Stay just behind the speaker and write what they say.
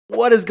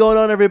What is going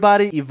on,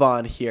 everybody?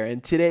 Yvonne here,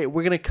 and today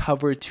we're going to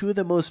cover two of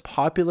the most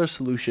popular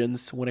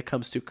solutions when it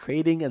comes to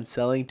creating and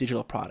selling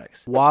digital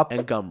products, Whop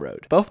and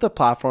Gumroad. Both the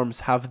platforms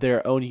have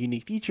their own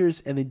unique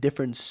features and they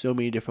differ in so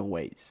many different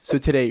ways. So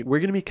today we're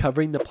going to be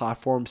covering the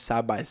platforms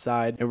side by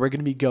side, and we're going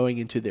to be going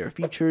into their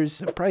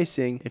features and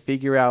pricing and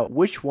figure out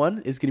which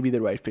one is going to be the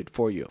right fit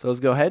for you. So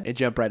let's go ahead and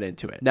jump right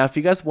into it. Now, if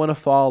you guys want to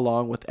follow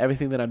along with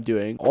everything that I'm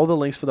doing, all the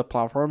links for the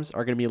platforms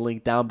are going to be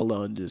linked down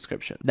below in the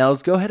description. Now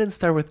let's go ahead and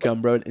start with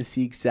Gumroad and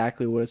see exactly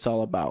what it's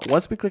all about.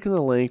 Once we click on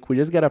the link, we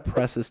just gotta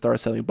press the start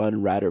selling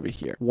button right over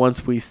here.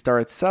 Once we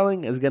start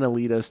selling, it's gonna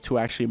lead us to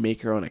actually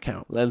make your own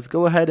account. Let's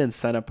go ahead and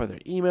sign up with our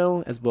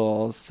email as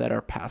well as set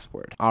our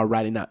password.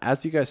 Alrighty, now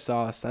as you guys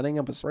saw, signing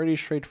up is pretty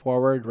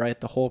straightforward, right?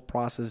 The whole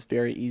process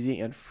very easy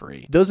and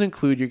free. Those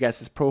include your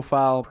guys'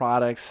 profile,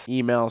 products,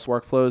 emails,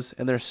 workflows,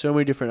 and there's so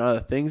many different other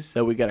things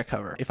that we gotta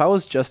cover. If I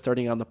was just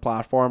starting on the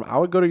platform, I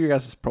would go to your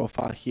guys'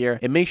 profile here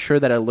and make sure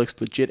that it looks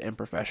legit and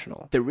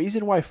professional. The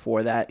reason why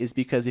for that is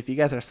because if you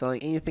guys are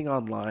selling anything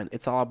online,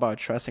 it's all about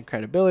trust and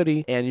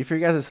credibility. And if your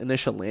guys'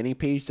 initial landing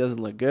page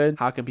doesn't look good,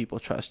 how can people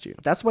trust you?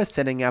 That's why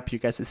setting up your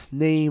guys'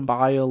 name,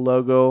 bio,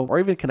 logo, or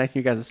even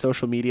connecting your guys'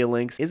 social media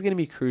links is going to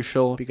be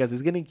crucial, because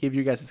it's going to give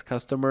your guys'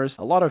 customers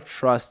a lot of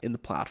trust in the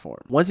platform.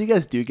 Once you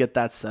guys do get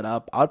that set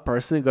up, I would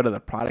personally go to the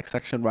product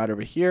section right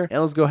over here, and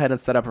let's go ahead and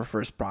set up our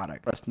first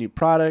product. Press new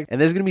product, and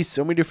there's going to be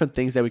so many different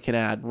things that we can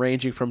add,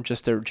 ranging from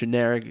just a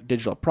generic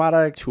digital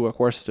product to a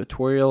course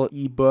tutorial,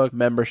 ebook,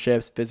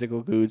 memberships,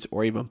 physical goods,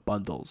 or even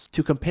bundles.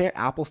 To compare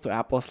apples to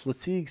apples,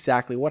 let's see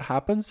exactly what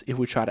happens if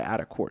we try to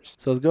add a course.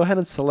 So let's go ahead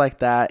and select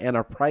that, and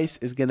our price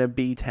is going to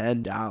be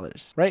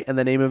 $10, right? And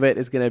the name of it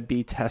is going to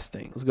be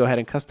testing. Let's go ahead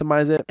and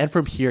customize it. And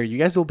from here, you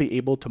guys will be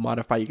able to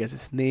modify you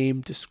guys'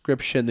 name,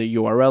 description, the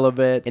URL of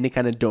it, any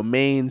kind of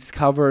domains,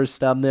 covers,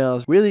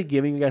 thumbnails, really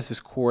giving you guys this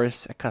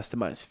course a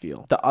customized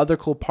feel. The other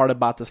cool part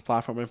about this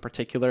platform in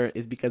particular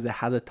is because it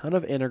has a ton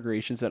of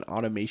integrations and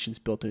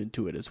automations built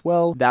into it as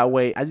well. That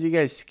way, as you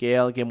guys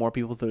scale, get more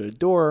people through the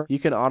door, you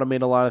can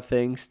automate a lot of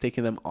things,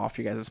 taking them off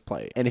your guys'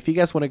 plate. And if you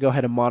guys want to go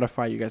ahead and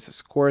modify your guys'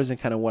 scores and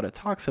kind of what it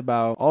talks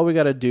about, all we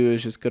got to do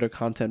is just go to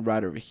content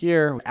right over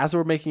here. As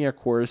we're making our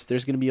course,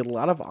 there's going to be a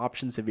lot of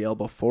options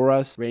available for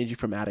us, ranging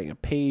from adding a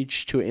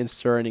page to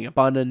inserting a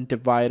button,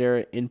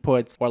 divider,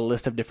 inputs, or a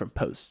list of different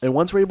posts. And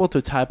once we're able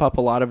to type up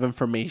a lot of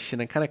information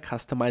and kind of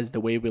customize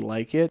the way we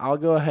like it, I'll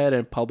go ahead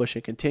and publish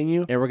and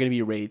continue, and we're going to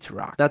be ready to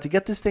rock. Now, to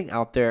get this thing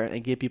out there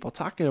and get people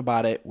talking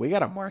about it, we got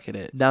to market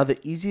it. Now, the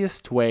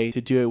easiest way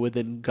to do it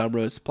within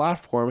Gumroad's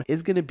platform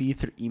is going to be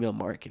through email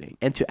marketing.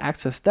 And to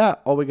access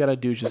that, all we got to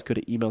do is just go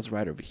to emails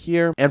right over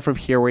here. And from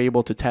here, we're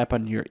able to type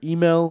on your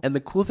email. And the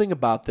cool thing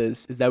about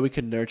this is that we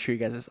can nurture you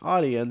guys'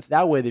 audience.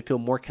 That way they feel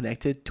more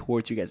connected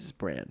towards you guys'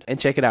 brand. And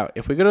check it out.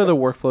 If we go to the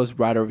workflows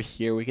right over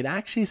here, we can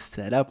actually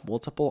set up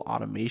multiple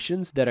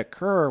automations that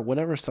occur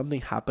whenever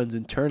something happens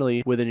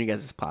internally within your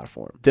guys'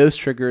 platform. Those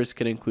triggers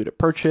can include a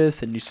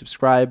purchase, a new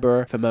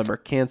subscriber, if a member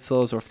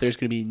cancels, or if there's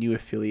going to be a new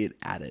affiliate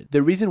added.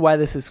 The reason why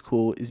this is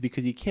cool is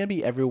because you can't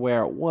be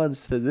everywhere at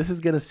once. So this is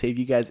going to save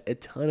you guys a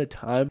ton of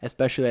time,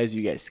 especially as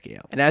you guys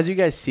scale. And as you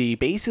guys see,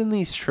 based on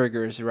these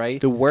triggers, right,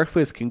 the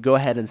workflows can go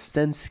ahead and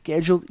send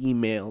scheduled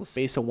emails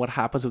based on what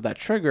happens with that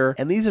trigger.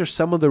 And these are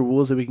some of the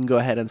rules that we can go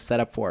ahead and set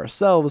up for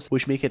ourselves,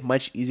 which make it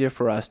much easier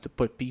for us to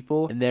put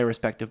people in their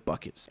respective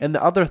buckets. And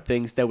the other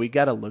things that we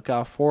got to look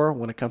out for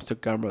when it comes to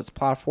Gumroad's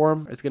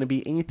platform is going to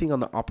be anything on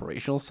the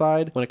operational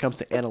side when it comes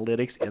to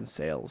analytics and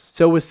sales.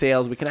 So with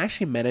sales, we can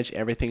actually manage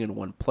everything in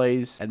one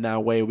place, and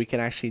that way we can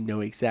actually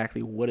know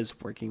exactly what is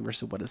working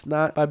versus what is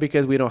not. But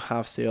because we don't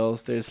have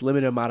sales, there's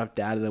limited amount of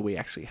data that we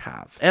actually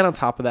have. And on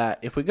top of that,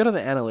 if we go to the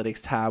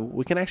analytics tab,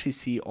 we can actually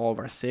see all of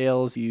our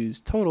sales, views,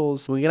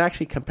 totals. We can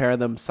actually compare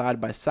them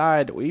side by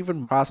side, or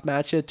even cross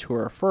match it to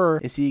refer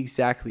and see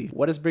exactly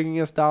what is bringing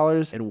us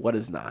dollars and what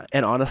is not.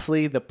 And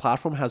honestly, the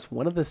platform has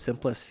one of the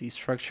simplest fee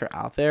structure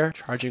out there,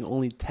 charging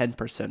only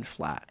 10%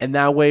 flat. And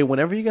that way,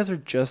 whenever you guys are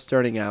just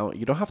starting out,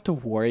 you don't have to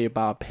worry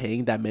about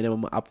paying that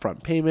minimum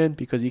upfront payment,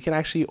 because you can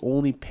actually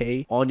only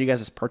pay on you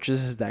guys'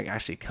 purchases that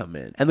actually come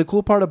in. And the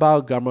cool part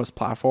about Gumroad's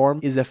platform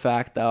is the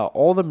fact that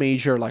all the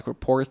major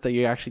reports that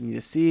you actually need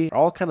to see are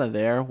all kind of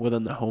there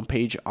within the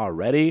homepage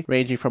already,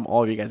 ranging from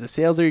all of you guys'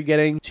 sales that you're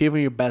getting to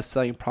even your best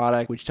selling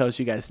product, which tells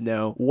you guys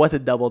know what to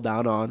double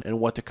down on and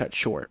what to cut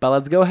short. But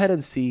let's go ahead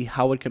and see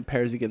how it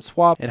compares against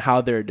Whop and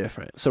how they're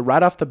different. So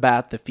right off the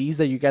bat, the fees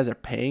that you guys are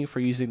paying for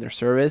using their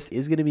service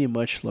is going to be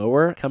much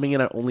lower, coming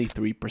in at only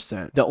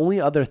 3%. The only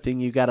other thing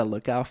you got to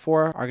look out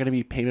for are going to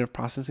be payment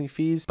processing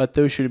fees, but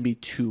those shouldn't be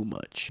too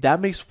much.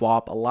 That makes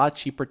Whop a lot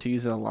cheaper to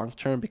use in the long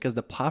term, because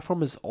the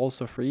platform is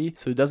also free,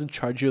 so it doesn't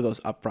charge you those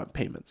upfront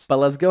payments. But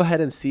let's go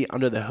ahead and see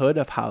under the hood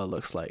of how it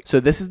looks like. So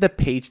this is the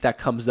page that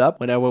comes up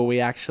whenever we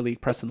actually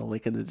press on the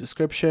link in the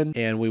description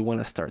and we want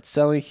to start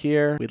selling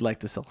here. We'd like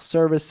to sell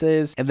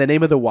services, and the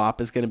name of the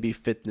Whop is going to be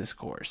fitness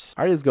course.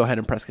 All right, let's go ahead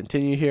and press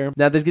continue here.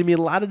 Now there's going to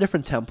be a lot of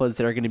different templates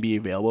that are going to be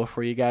available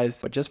for you guys,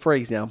 but just for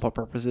example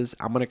purposes,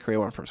 I'm going to create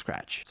one from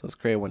scratch. So let's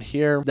create one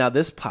here. Now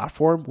this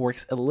platform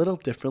works a little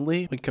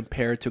differently when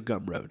compared to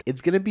Gumroad.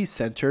 It's going to be be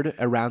centered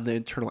around the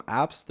internal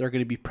apps that are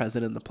going to be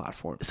present in the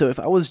platform. So if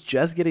I was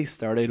just getting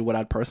started, what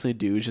I'd personally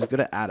do is just go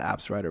to add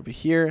apps right over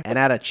here and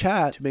add a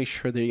chat to make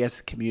sure that you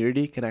guys'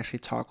 community can actually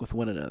talk with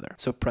one another.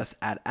 So press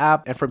add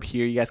app, and from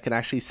here you guys can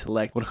actually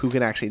select who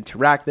can actually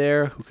interact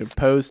there, who can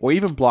post, or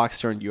even block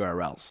certain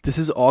URLs. This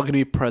is all going to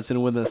be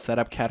present within the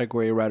setup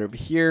category right over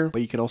here,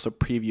 but you can also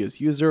preview as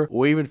user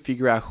or even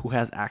figure out who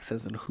has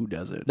access and who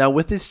doesn't. Now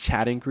with this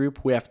chatting group,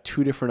 we have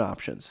two different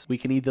options. We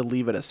can either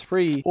leave it as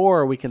free,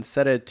 or we can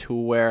set it to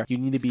where you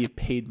need to be a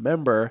paid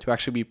member to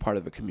actually be part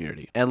of the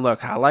community. And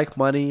look, I like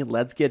money,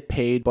 let's get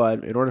paid,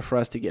 but in order for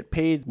us to get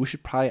paid, we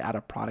should probably add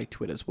a product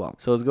to it as well.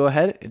 So let's go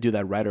ahead and do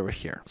that right over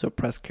here. So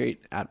press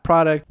create, add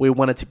product. We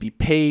want it to be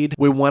paid.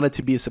 We want it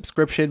to be a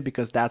subscription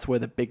because that's where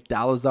the big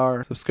dollars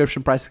are.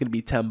 Subscription price is going to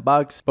be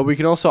 $10, but we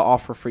can also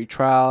offer free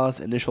trials,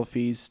 initial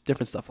fees,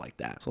 different stuff like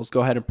that. So let's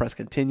go ahead and press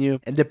continue.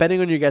 And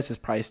depending on your guys'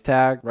 price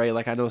tag, right?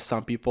 Like I know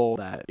some people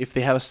that if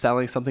they have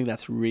selling something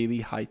that's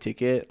really high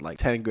ticket, like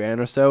 10 grand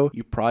or so,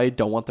 you probably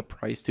don't want the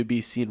price to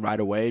be seen right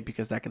away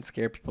because that can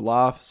scare people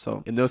off.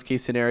 So in those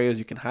case scenarios,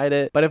 you can hide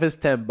it. But if it's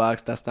 $10,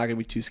 that's not going to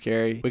be too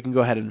scary. We can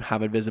go ahead and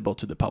have it visible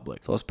to the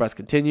public. So let's press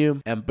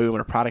continue, and boom,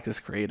 our product is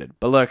created.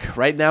 But look,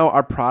 right now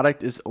our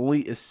product is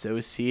only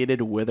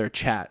associated with our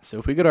chat. So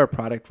if we go to our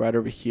product right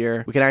over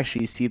here, we can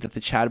actually see that the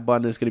chat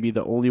button is going to be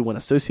the only one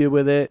associated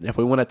with it. And if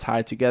we want to tie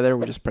it together,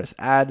 we just press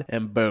add,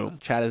 and boom,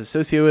 chat is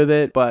associated with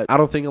it. But I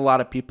don't think a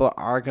lot of people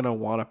are going to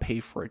want to pay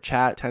for a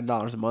chat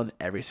 $10 a month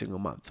every single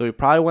month. So we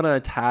probably want to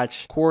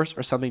attach a course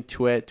or something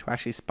to it to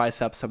actually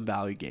spice up some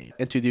value gain.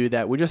 And to do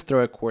that, we just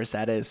throw a course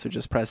at it. So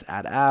just press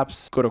add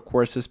apps, go to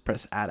courses,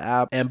 press add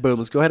app, and boom,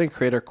 let's go ahead and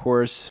create our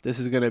course. This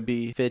is going to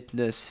be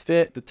fitness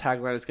fit. The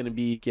tagline is going to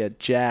be get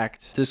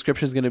jacked. The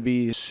description is going to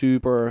be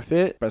super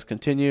fit. Press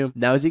continue.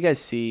 Now, as you guys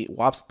see,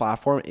 Whop's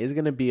platform is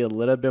going to be a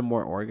little bit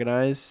more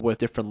organized with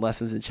different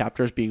lessons and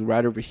chapters being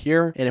right over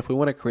here. And if we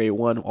want to create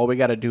one, all we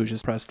got to do is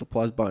just press the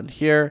plus button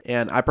here.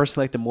 And I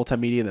personally like the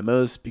multimedia the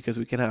most because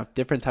we can have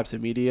different types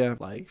of media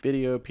like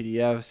video,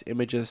 PDFs,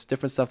 images,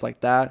 different stuff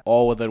like that,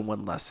 all within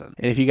one lesson.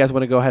 And if you guys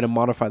want to go ahead and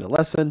modify the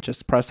lesson,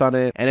 just press on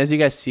it. And as you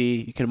guys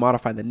see, you can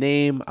modify the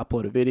name,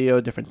 upload a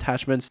video, different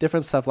attachments,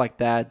 different stuff like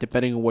that,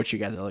 depending on what you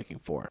guys are looking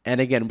for.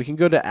 And again, we can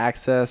go to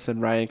access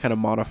and right and kind of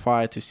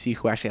modify to see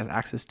who actually has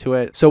access to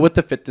it. So with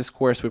the fitness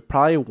course, we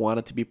probably want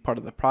it to be part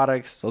of the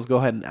product. So let's go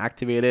ahead and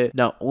activate it.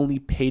 Now, only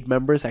paid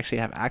members actually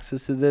have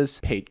access to this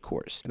paid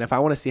course. And if I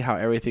want to see how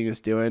everything is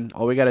doing,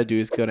 all we got to do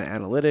is go to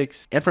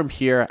analytics. And from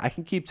here, I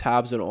can keep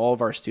tabs on all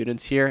of our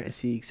students here and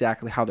see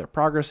exactly how they're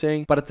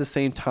progressing, but at the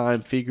same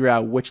time, figure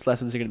out which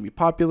lessons are going to be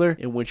popular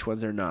and which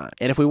ones are not.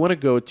 And if we want to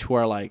go to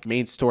our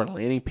main store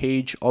landing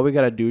page, all we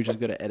got to do is just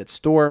go to edit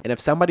store. And if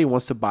somebody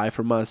wants to buy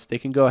from us, they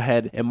can go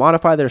ahead and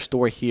modify their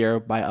store here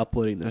by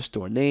uploading their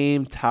store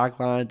name,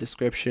 tagline,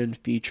 description,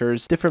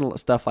 features, different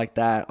stuff like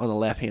that on the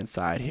left-hand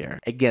side here.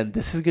 Again,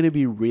 this is going to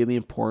be really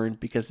important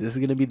because this is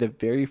going to be the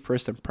very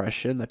first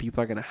impression that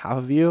people are going to have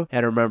of you.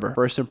 And remember,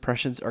 first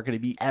impressions are going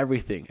to be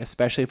everything,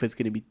 especially if it's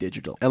going to be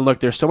digital. And look,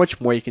 there's so much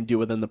more you can do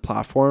within the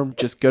platform.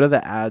 Just go to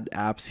the add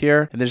apps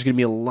here, and there's going to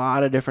be a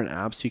lot of different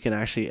apps you can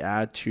actually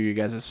add to your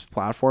guys'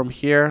 platform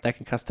here that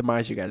can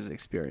customize your guys'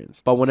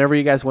 experience. But whenever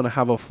you guys want to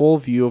have a full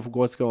view of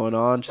what's going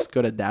on, just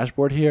go to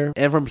dashboard here.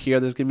 And from here,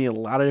 there's going to be a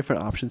lot of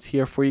different options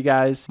here for you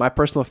guys. My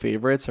personal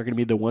favorites are going to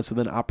be the ones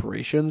within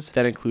operations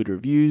that include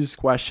reviews,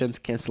 questions,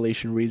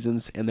 cancellation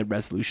reasons, and the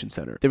resolution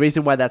center. The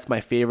reason why that's my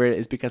favorite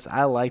is because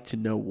I like to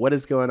know what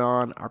is going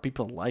on. Are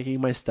people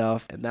liking my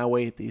stuff? And that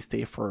way they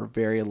stay for a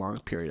very long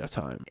period of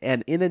time.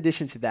 And in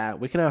addition to that,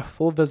 we can have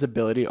full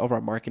visibility of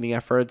our marketing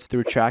efforts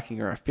through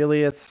tracking our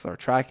affiliates, our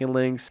tracking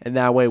links, and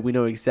that way we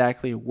know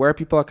exactly where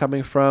people are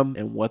coming from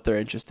and what they're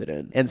interested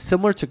in. And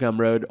similar to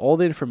Gumroad, all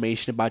the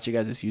information about you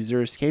guys'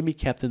 users can be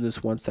kept in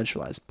this one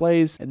centralized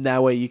place, and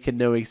that way you can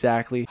know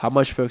exactly how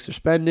much folks are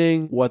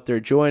spending, what they're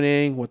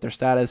joining, what their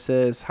status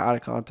is, how to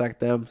contact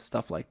them,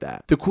 stuff like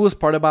that. The coolest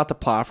part about the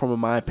platform, in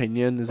my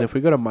opinion, is if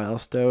we go to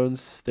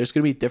milestones, there's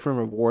going to be different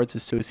rewards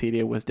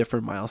associated with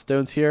different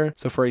milestones here.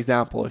 So for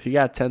example, if you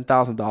got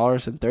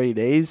 $10,000 in 30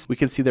 days, we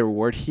can see the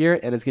reward here,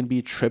 and it's going to be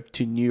a trip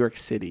to New York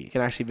City. You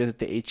can actually visit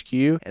the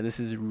HQ, and this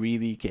is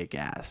really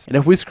kick-ass. And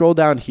if we scroll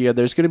down here,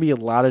 there's going to be a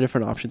lot of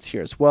different options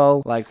here as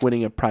well, like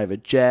winning a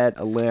private jet,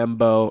 a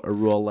Lambo, a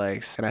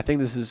Rolex. And I think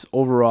this is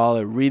overall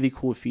a really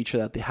cool feature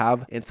that they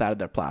have inside of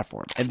their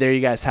platform. And there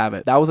you guys have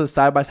it. That was a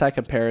side-by-side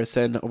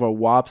comparison over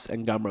Whop's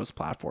and Gumroad's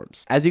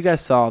platforms. As you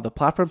guys saw, the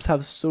platforms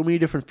have so many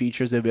different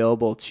features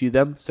available to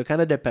them, so it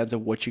kind of depends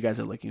on what you guys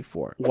are looking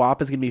for.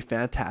 Whop is going to be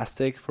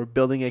fantastic for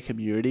building a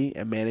community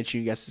and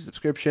managing you guys'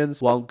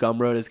 subscriptions, while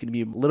Gumroad is going to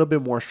be a little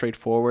bit more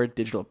straightforward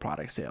digital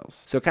product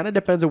sales. So it kind of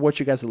depends on what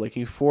you guys are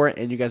looking for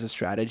and you guys'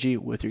 strategy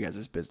with your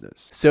guys'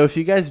 business. So if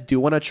you guys do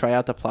want to try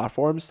out the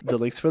platforms, the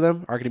links for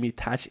them are going to be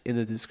attached in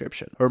the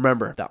description.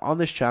 Remember that on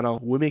this channel,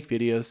 we make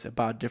videos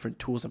about different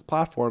tools and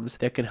platforms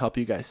that can help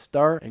you guys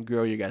start and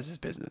grow your guys'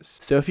 business.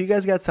 So if you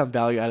guys got some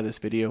value out of this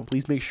video,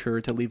 please make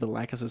sure to leave a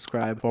like and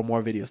subscribe for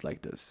more videos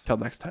like this. Till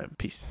next time,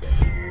 peace.